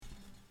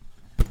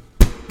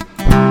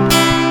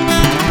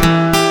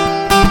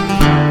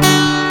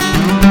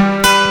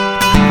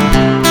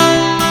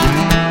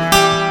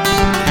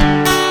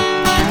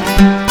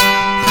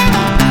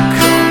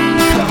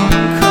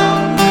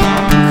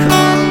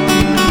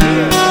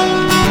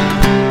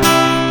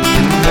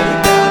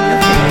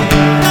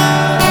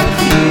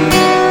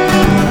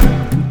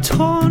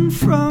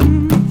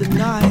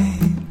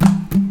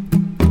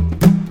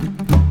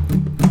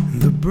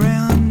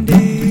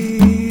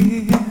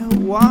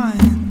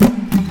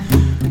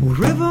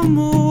river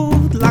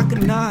moved like a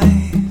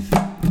knife,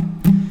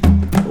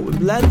 but we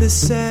bled the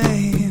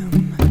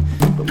same,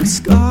 but we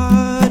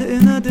scarred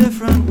in a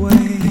different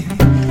way.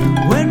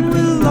 When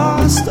we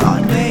lost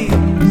our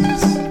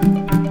names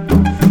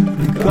in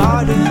the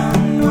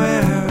garden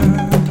where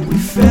we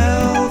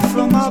fell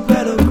from our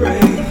bed of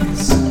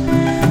grace,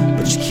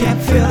 but you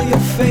can't feel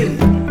your fate,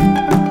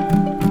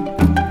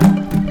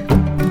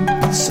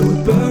 so we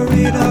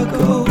buried our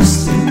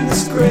ghosts in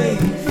this grave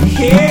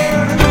here.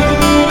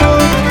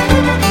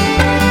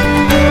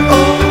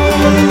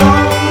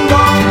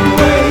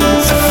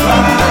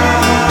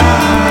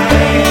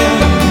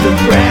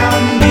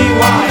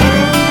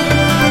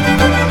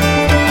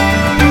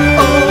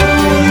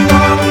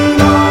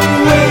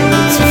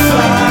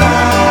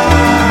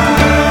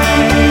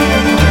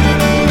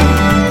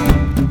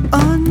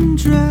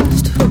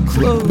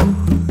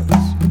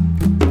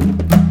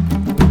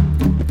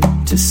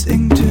 To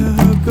sing to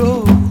her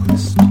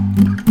ghost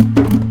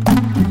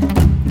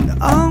and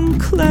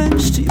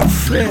unclenched your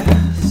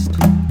fist,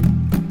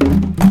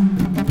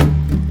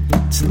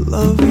 to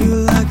love you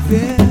like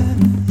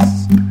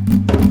this.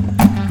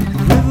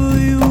 River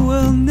you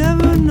will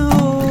never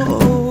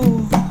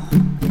know,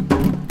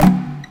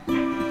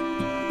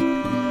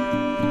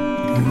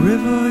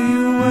 river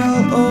you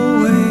will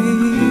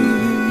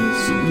always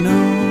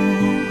know.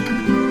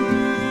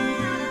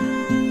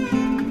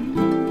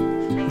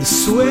 The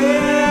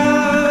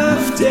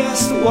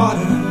swiftest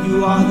water, you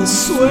are the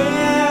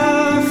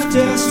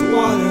swiftest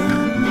water,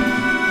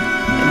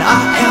 and I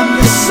am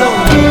your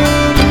soul.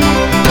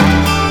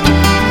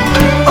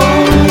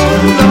 Oh,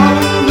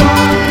 long,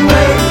 long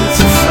way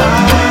to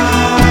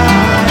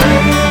find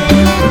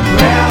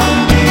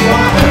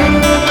Brandywine.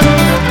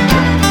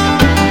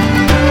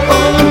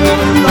 Oh,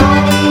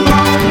 long,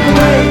 long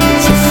way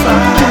to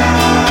find.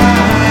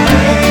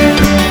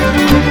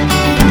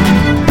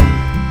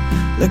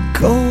 Let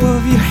go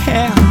of your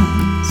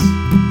hands,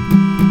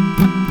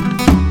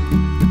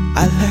 I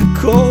let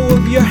go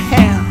of your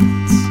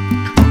hands.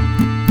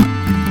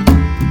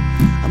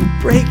 I'm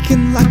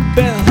breaking like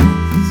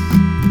bells,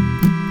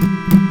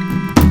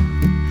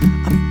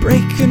 I'm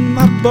breaking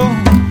my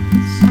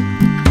bones.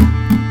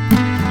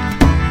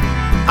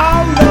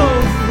 Our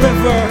love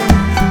river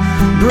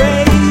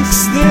breaks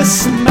this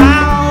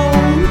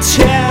mountain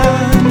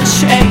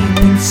chain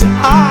to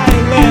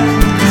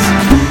islands,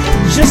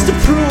 just to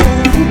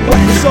prove what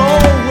has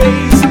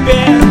always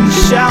been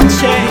shall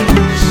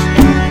change,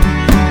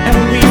 and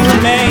we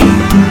remain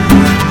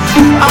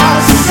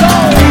our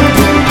soul.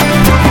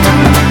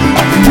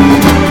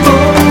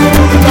 Oh,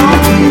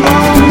 long,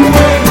 long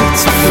way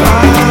to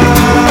find.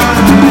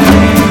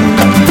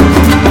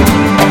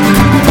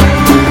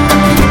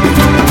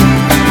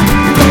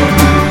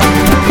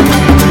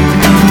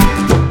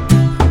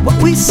 What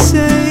we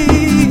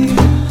say,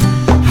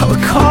 how we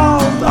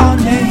called our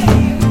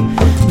name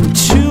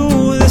to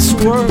this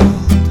world.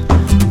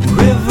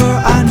 River,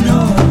 I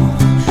know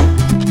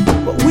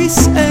what we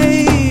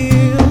say,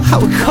 how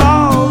we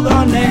called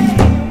our name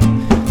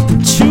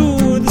to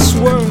this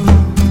world.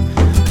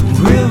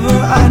 River,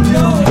 I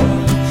know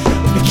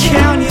the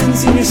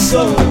canyons in your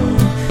soul,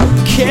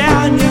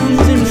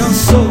 canyons in your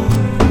soul,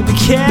 the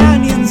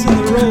canyons in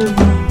the road.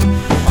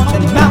 On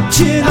the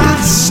mountain I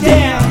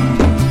stand,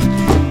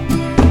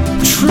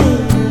 true,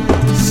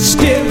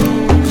 still,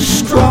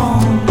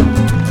 strong.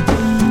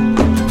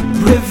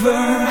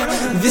 River,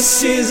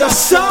 this is our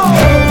song.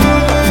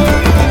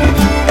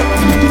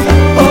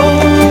 Oh,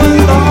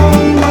 long,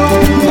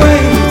 long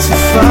way to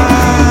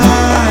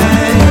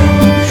find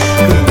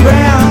the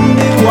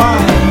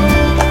Brandywine.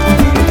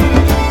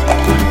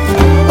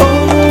 Oh,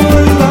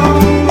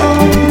 long,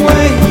 long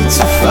way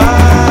to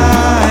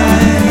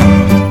find.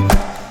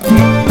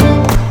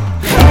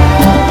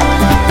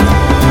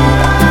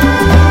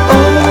 Oh,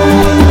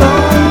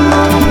 long,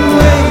 long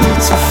way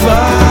to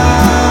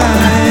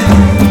find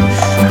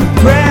the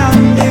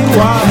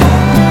Brandywine.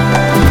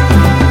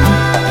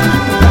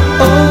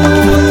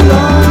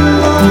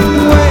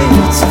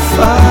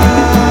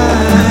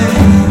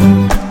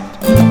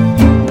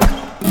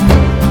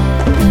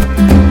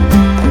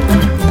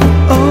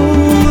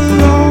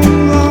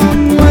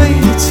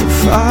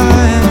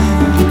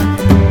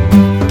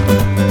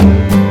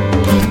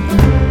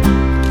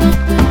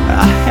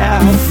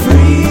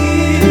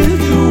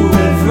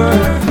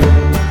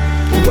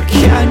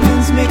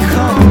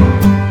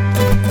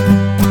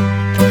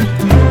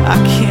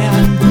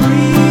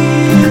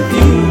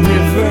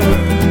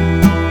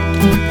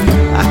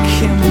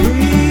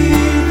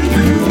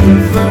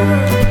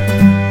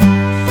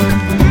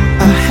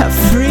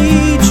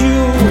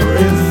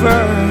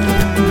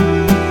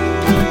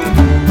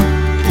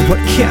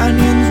 What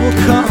canyons will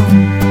come?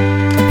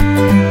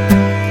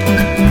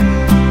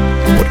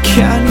 What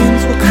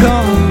canyons will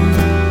come?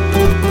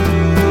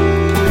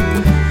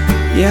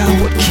 Yeah,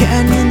 what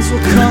canyons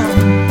will come?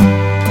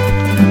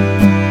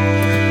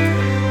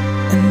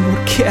 And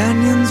what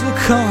canyons will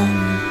come?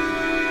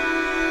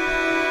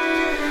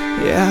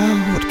 Yeah,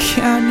 what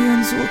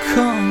canyons will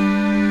come?